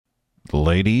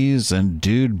Ladies and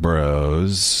dude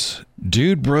bros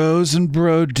and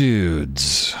bro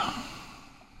dudes.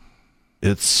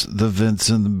 It's the Vince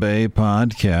in the Bay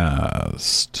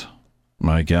podcast.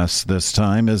 My guest this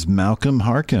time is Malcolm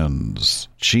Harkins,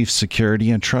 Chief Security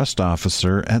and Trust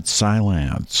Officer at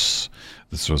Cylance.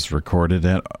 This was recorded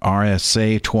at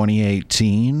RSA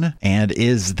 2018 and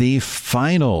is the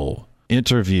final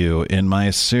interview in my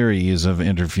series of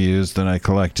interviews that I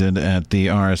collected at the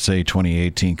RSA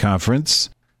 2018 conference.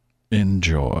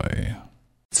 Enjoy.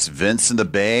 It's Vince in the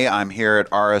Bay. I'm here at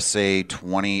RSA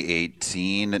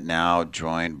 2018, now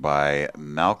joined by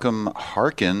Malcolm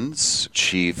Harkins,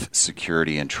 Chief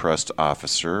Security and Trust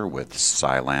Officer with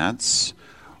Cylance.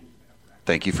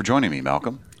 Thank you for joining me,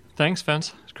 Malcolm. Thanks,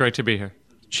 Vince. It's great to be here.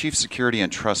 Chief Security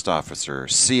and Trust Officer,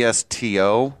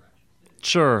 CSTO.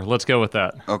 Sure, let's go with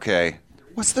that. Okay.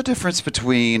 What's the difference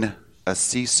between a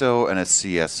CISO and a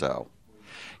CSO?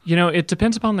 You know, it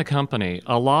depends upon the company.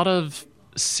 A lot of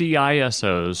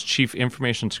CISOs, Chief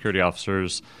Information Security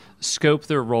Officers, scope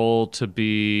their role to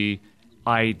be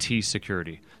IT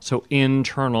security. So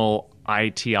internal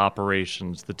IT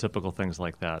operations, the typical things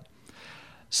like that.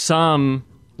 Some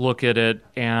look at it,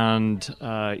 and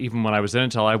even when I was in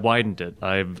Intel, I widened it.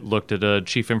 I've looked at a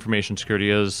Chief Information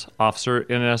Security Officer,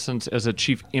 in essence, as a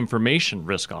Chief Information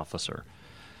Risk Officer,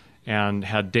 and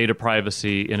had data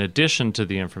privacy in addition to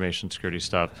the information security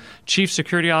stuff. Chief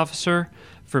Security Officer,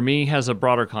 for me, has a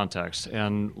broader context.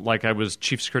 And like I was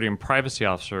Chief Security and Privacy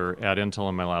Officer at Intel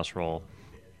in my last role,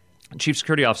 Chief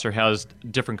Security Officer has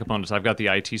different components. I've got the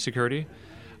IT security,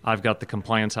 I've got the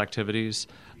compliance activities,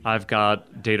 I've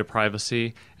got data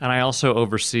privacy, and I also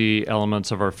oversee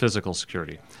elements of our physical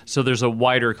security. So there's a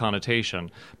wider connotation.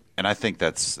 And I think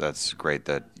that's great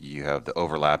that you have the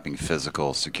overlapping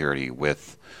physical security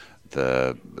with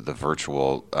the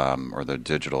virtual or the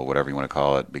digital, whatever you want to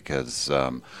call it, because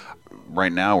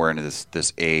right now we're in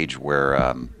this age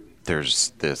where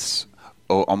there's this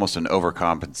almost an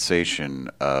overcompensation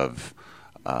of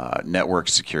network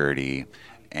security,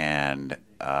 and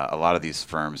a lot of these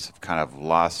firms have kind of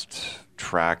lost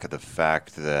track of the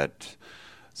fact that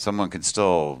someone can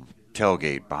still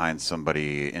tailgate behind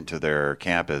somebody into their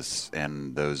campus,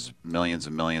 and those millions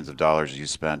and millions of dollars you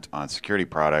spent on security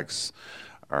products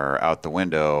are out the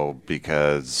window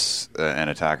because an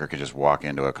attacker could just walk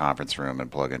into a conference room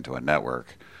and plug into a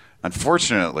network.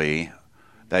 Unfortunately,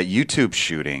 that YouTube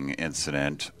shooting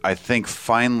incident, I think,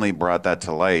 finally brought that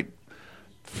to light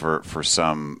for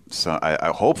some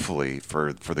hopefully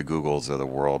for the Googles of the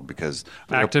world, because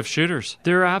active shooters.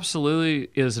 There absolutely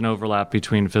is an overlap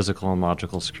between physical and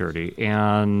logical security,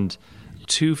 and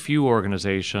too few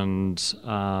organizations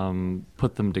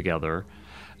put them together.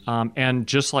 And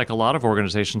just like a lot of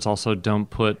organizations also don't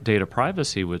put data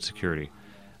privacy with security.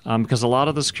 Because a lot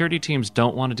of the security teams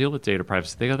don't want to deal with data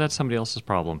privacy. They go, that's somebody else's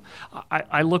problem.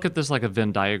 I look at this like a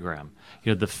Venn diagram.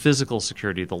 You know, the physical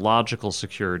security, the logical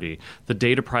security, the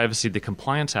data privacy, the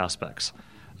compliance aspects,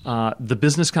 the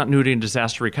business continuity and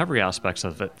disaster recovery aspects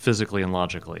of it, physically and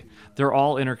logically. They're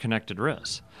all interconnected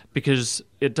risks, because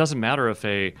it doesn't matter if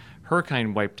a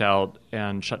hurricane wiped out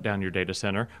and shut down your data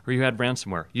center or you had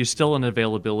ransomware. You still an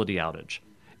availability outage.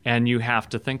 And you have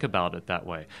to think about it that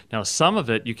way. Now, some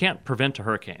of it, you can't prevent a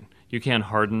hurricane. You can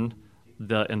harden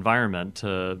the environment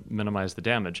to minimize the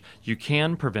damage. You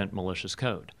can prevent malicious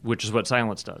code, which is what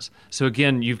Cylance does. So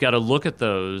again, you've got to look at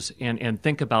those and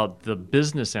think about the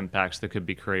business impacts that could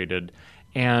be created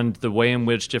and the way in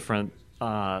which different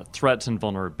threats and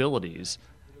vulnerabilities,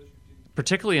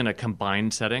 particularly in a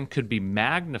combined setting, could be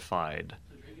magnified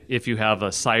if you have a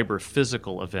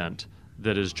cyber-physical event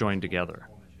that is joined together.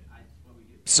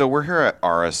 So we're here at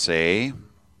RSA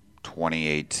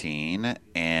 2018,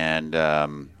 and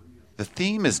the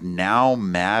theme is Now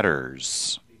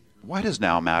Matters. Why does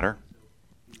now matter?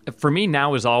 For me,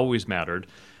 now has always mattered,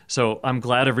 so I'm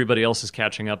glad everybody else is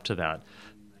catching up to that.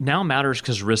 Now matters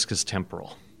because risk is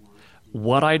temporal.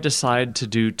 What I decide to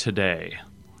do today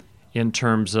in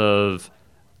terms of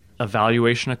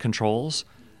evaluation of controls,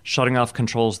 shutting off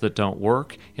controls that don't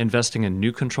work, investing in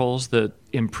new controls that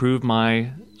improve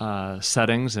my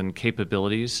settings and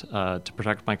capabilities to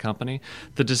protect my company.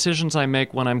 The decisions I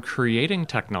make when I'm creating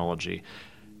technology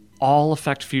all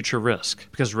affect future risk,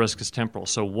 because risk is temporal.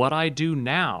 So what I do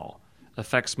now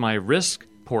affects my risk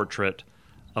portrait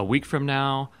a week from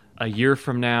now, a year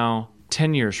from now,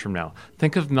 10 years from now.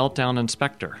 Think of Meltdown and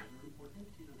Spectre.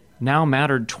 Now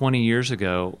mattered 20 years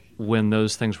ago when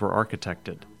those things were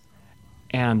architected.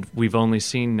 And we've only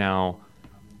seen now,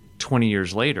 20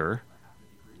 years later,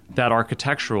 that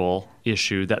architectural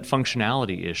issue, that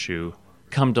functionality issue,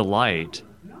 come to light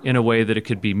in a way that it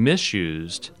could be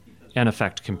misused and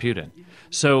affect computing.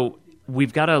 So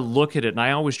we've got to look at it, and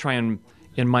I always try and,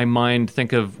 in my mind,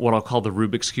 think of what I'll call the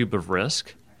Rubik's Cube of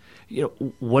risk.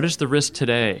 What is the risk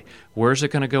today? Where is it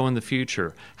going to go in the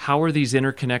future? How are these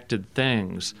interconnected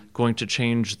things going to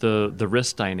change the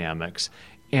risk dynamics?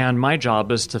 And my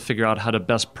job is to figure out how to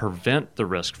best prevent the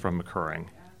risk from occurring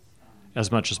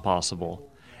as much as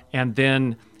possible. And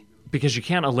then, because you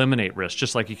can't eliminate risk,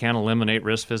 just like you can't eliminate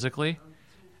risk physically,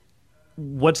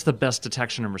 what's the best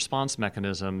detection and response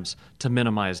mechanisms to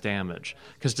minimize damage?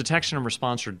 Because detection and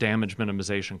response are damage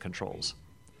minimization controls.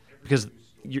 Because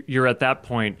you're at that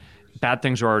point, bad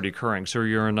things are already occurring. So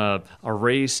you're in a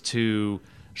race to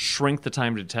shrink the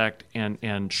time to detect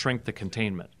and shrink the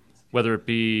containment, whether it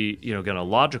be again, a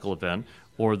logical event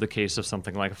or the case of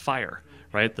something like a fire,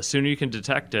 right? The sooner you can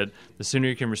detect it, the sooner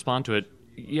you can respond to it.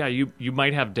 Yeah, you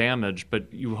might have damage,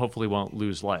 but you hopefully won't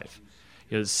lose life.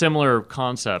 It's a similar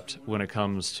concept when it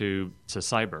comes to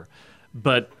cyber.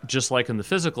 But just like in the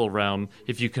physical realm,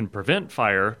 if you can prevent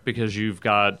fire because you've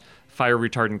got fire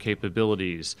retardant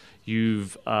capabilities,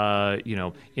 you've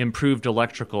improved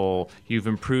electrical, you've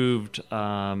improved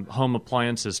home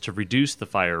appliances to reduce the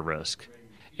fire risk.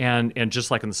 And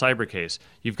just like in the cyber case,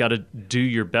 you've got to do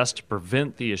your best to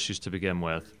prevent the issues to begin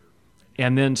with,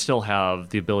 and then still have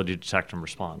the ability to detect and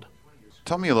respond.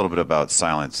 Tell me a little bit about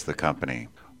Cylance, the company.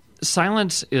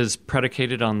 Cylance is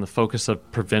predicated on the focus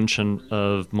of prevention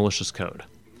of malicious code,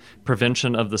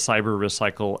 prevention of the cyber risk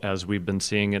cycle as we've been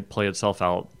seeing it play itself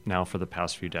out now for the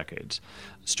past few decades.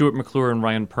 Stuart McClure and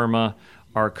Ryan Perma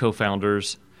are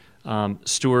co-founders.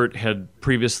 Stuart had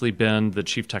previously been the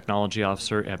chief technology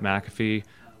officer at McAfee,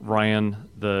 Ryan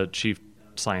the chief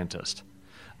scientist.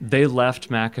 They left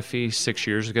McAfee 6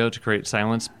 years ago to create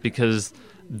Cylance because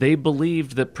they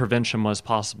believed that prevention was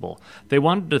possible. They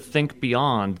wanted to think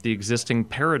beyond the existing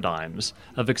paradigms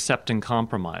of accepting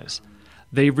compromise.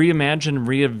 They reimagined,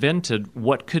 reinvented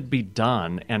what could be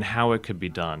done and how it could be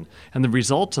done. And the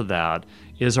result of that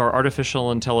is our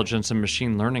artificial intelligence and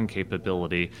machine learning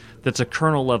capability that's a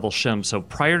kernel-level shim. So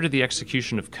prior to the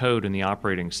execution of code in the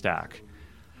operating stack,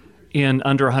 in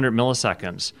under 100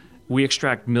 milliseconds, we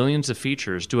extract millions of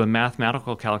features, do a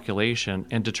mathematical calculation,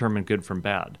 and determine good from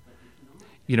bad.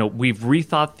 We've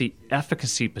rethought the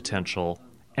efficacy potential,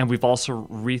 and we've also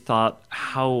rethought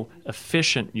how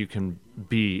efficient you can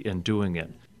be in doing it.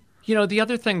 The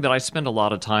other thing that I spend a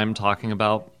lot of time talking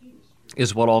about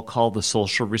is what I'll call the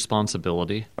social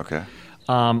responsibility. Okay.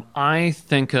 I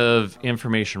think of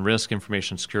information risk,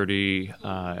 information security,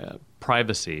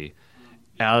 privacy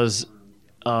as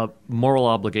a moral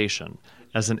obligation,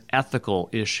 as an ethical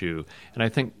issue. And I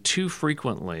think too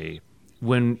frequently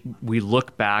when we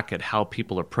look back at how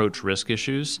people approach risk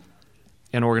issues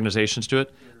and organizations do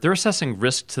it, they're assessing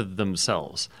risk to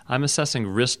themselves. I'm assessing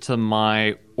risk to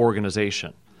my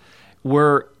organization,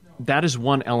 where that is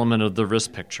one element of the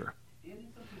risk picture.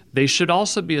 They should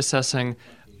also be assessing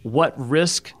what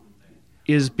risk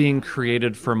is being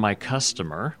created for my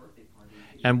customer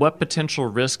and what potential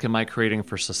risk am I creating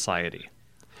for society.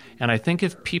 And I think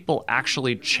if people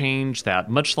actually change that,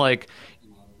 much like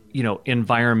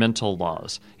environmental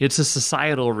laws. It's a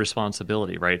societal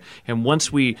responsibility, right? And once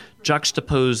we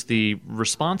juxtapose the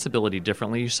responsibility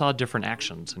differently, you saw different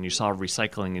actions, and you saw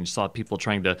recycling, and you saw people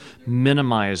trying to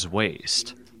minimize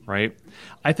waste, right?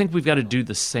 I think we've got to do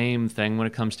the same thing when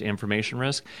it comes to information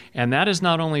risk, and that is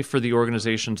not only for the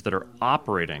organizations that are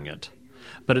operating it,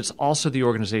 but it's also the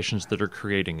organizations that are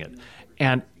creating it.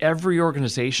 And every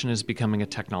organization is becoming a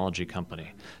technology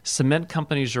company. Cement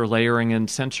companies are layering in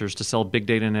sensors to sell big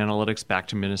data and analytics back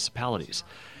to municipalities.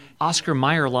 Oscar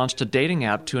Mayer launched a dating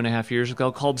app 2.5 years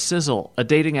ago called Sizzle, a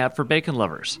dating app for bacon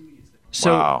lovers.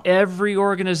 So Wow. Every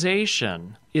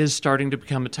organization is starting to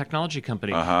become a technology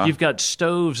company. You've got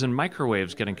stoves and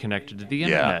microwaves getting connected to the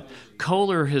internet.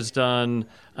 Kohler has done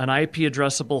an IP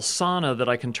addressable sauna that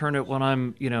I can turn it when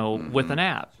I'm, with an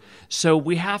app. So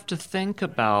we have to think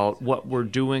about what we're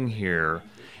doing here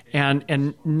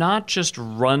and not just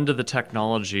run to the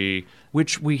technology,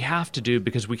 which we have to do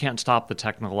because we can't stop the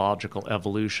technological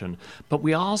evolution, but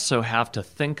we also have to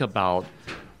think about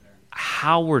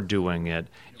how we're doing it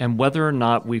and whether or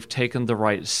not we've taken the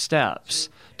right steps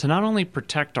to not only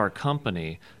protect our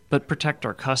company, but protect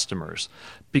our customers.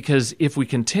 Because if we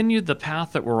continue the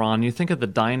path that we're on, you think of the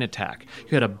Dyn attack.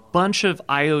 You had a bunch of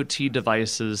IoT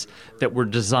devices that were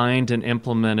designed and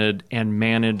implemented and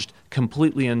managed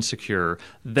completely insecure.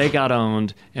 They got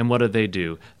owned, and what did they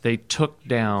do? They took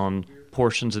down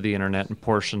portions of the internet and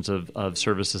portions of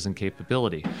services and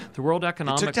capability. The World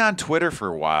Economic... It took down Twitter for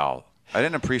a while. I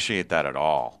didn't appreciate that at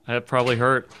all. That probably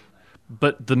hurt.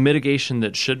 But the mitigation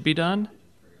that should be done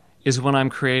is when I'm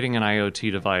creating an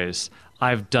IoT device,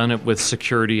 I've done it with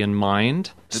security in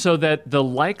mind, so that the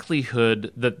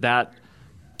likelihood that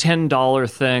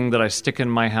 $10 thing that I stick in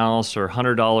my house or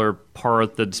 $100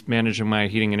 part that's managing my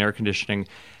heating and air conditioning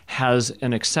has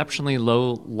an exceptionally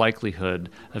low likelihood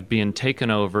of being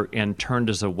taken over and turned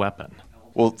as a weapon.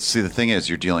 Well, see, the thing is,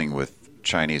 you're dealing with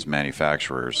Chinese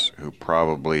manufacturers who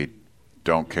probably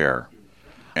don't care.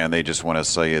 And they just want to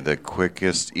sell you the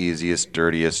quickest, easiest,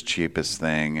 dirtiest, cheapest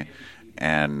thing.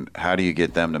 And how do you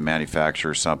get them to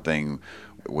manufacture something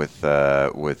with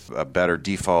a better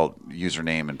default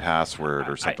username and password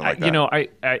or something like that? You know,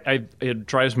 it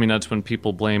drives me nuts when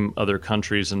people blame other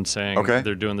countries and saying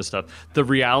they're doing this stuff. The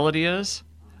reality is,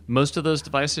 most of those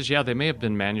devices, they may have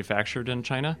been manufactured in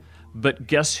China, but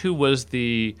guess who was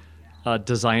the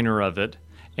designer of it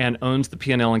and owns the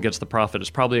P&L and gets the profit? It's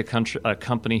probably a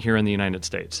company here in the United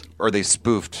States. Or they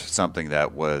spoofed something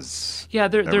that was... Yeah,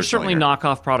 there's certainly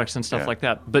knockoff products and stuff like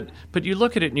that. But you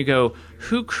look at it and you go,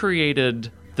 who created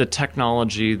the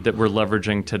technology that we're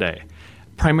leveraging today?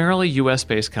 Primarily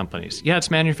U.S.-based companies. Yeah,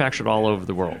 it's manufactured all over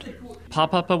the world.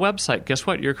 Pop up a website. Guess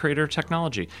what? You're a creator of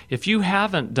technology. If you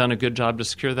haven't done a good job to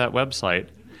secure that website,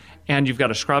 and you've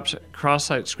got a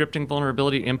cross-site scripting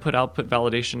vulnerability, input-output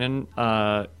validation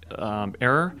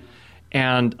error,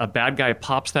 and a bad guy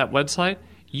pops that website,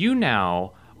 you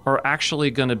now are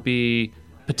actually going to be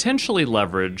potentially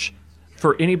leverage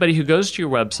for anybody who goes to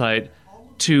your website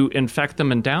to infect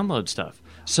them and download stuff.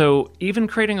 So even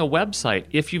creating a website,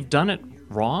 if you've done it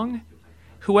wrong,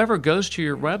 whoever goes to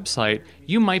your website,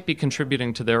 you might be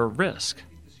contributing to their risk.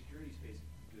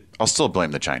 I'll still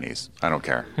blame the Chinese. I don't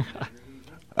care.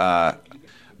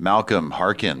 Malcolm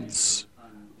Harkins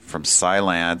from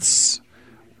Cylance.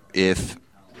 If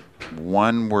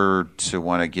one were to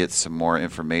want to get some more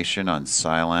information on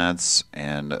Cylance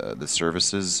and the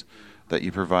services that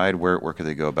you provide, where could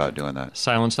they go about doing that?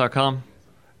 Cylance.com.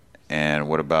 And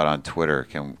what about on Twitter?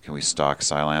 Can we stalk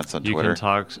Cylance on Twitter? You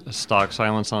can stalk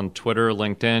Cylance on Twitter,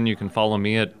 LinkedIn. You can follow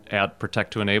me at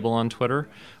Protect to Enable on Twitter.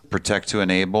 Protect to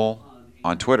Enable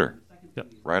on Twitter.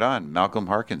 Yep. Right on. Malcolm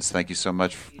Harkins, thank you so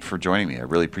much for joining me. I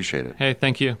really appreciate it. Hey,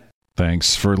 thank you.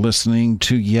 Thanks for listening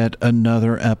to yet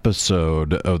another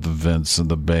episode of the Vince in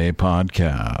the Bay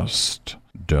podcast.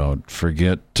 Don't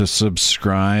forget to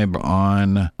subscribe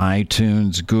on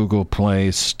iTunes, Google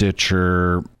Play,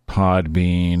 Stitcher,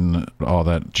 Podbean, all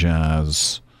that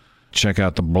jazz. Check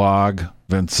out the blog,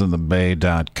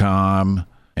 vinceinthebay.com,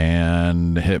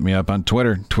 and hit me up on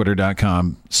Twitter,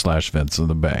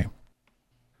 twitter.com/vinceinthebay.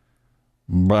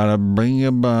 Bada bing,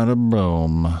 bada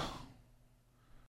boom.